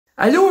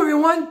Hello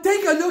everyone,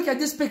 take a look at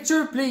this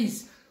picture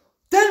please.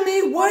 Tell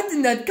me what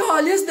in the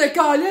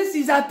Callis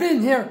is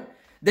happening here.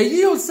 The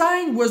yield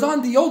sign was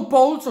on the old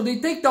pole, so they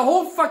take the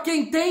whole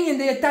fucking thing and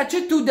they attach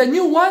it to the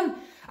new one.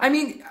 I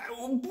mean,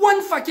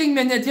 1 fucking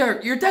minute here.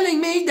 You're telling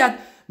me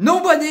that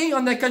nobody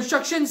on the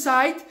construction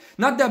site,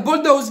 not the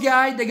bulldoze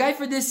guy, the guy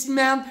for the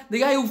cement, the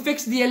guy who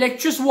fixed the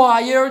electric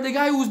wire, the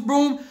guy who's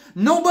broom,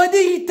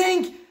 nobody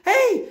think,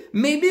 hey,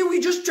 maybe we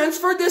just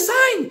transfer the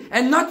sign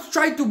and not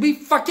try to be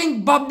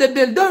fucking Bob the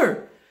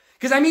Builder.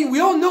 Because I mean, we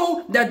all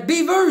know that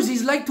beavers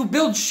is like to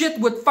build shit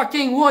with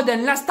fucking wood,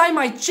 and last time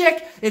I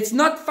checked, it's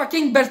not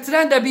fucking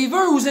Bertrand the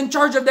Beaver who's in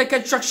charge of the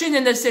construction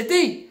in the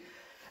city.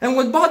 And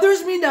what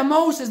bothers me the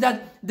most is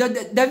that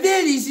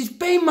David is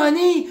paying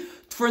money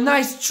for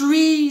nice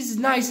trees,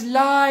 nice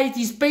light,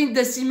 he's paying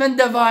the cement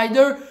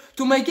divider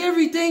to make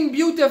everything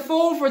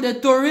beautiful for the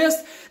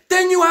tourists.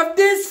 Then you have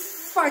this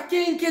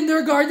fucking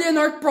kindergarten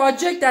art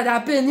project that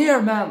happened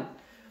here, man.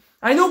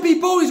 I know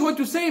people is going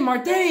to say,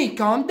 Martin,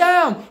 calm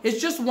down. It's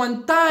just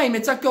one time.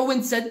 It's a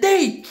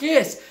coincidence,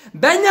 Chris.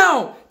 But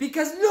no,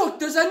 because look,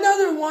 there's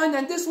another one,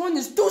 and this one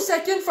is 2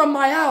 seconds from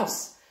my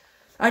house.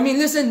 I mean,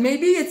 listen,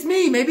 maybe it's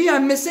me. Maybe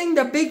I'm missing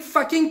the big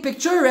fucking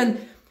picture,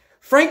 and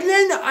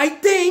Franklin, I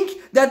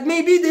think that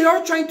maybe they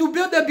are trying to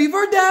build a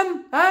beaver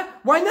dam. Huh?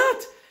 Why not?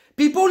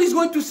 People is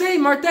going to say,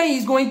 Martin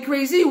is going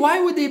crazy. Why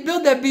would they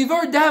build a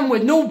beaver dam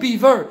with no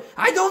beaver?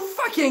 I don't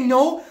fucking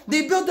know.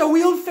 They built a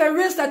wheel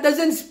Ferris that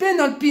doesn't spin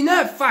on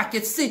peanut. Fuck,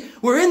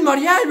 we're in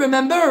Montreal,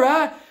 remember,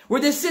 huh? We're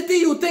the city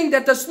you think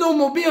that a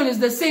snowmobile is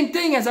the same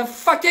thing as a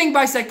fucking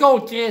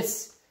bicycle,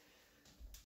 Chris.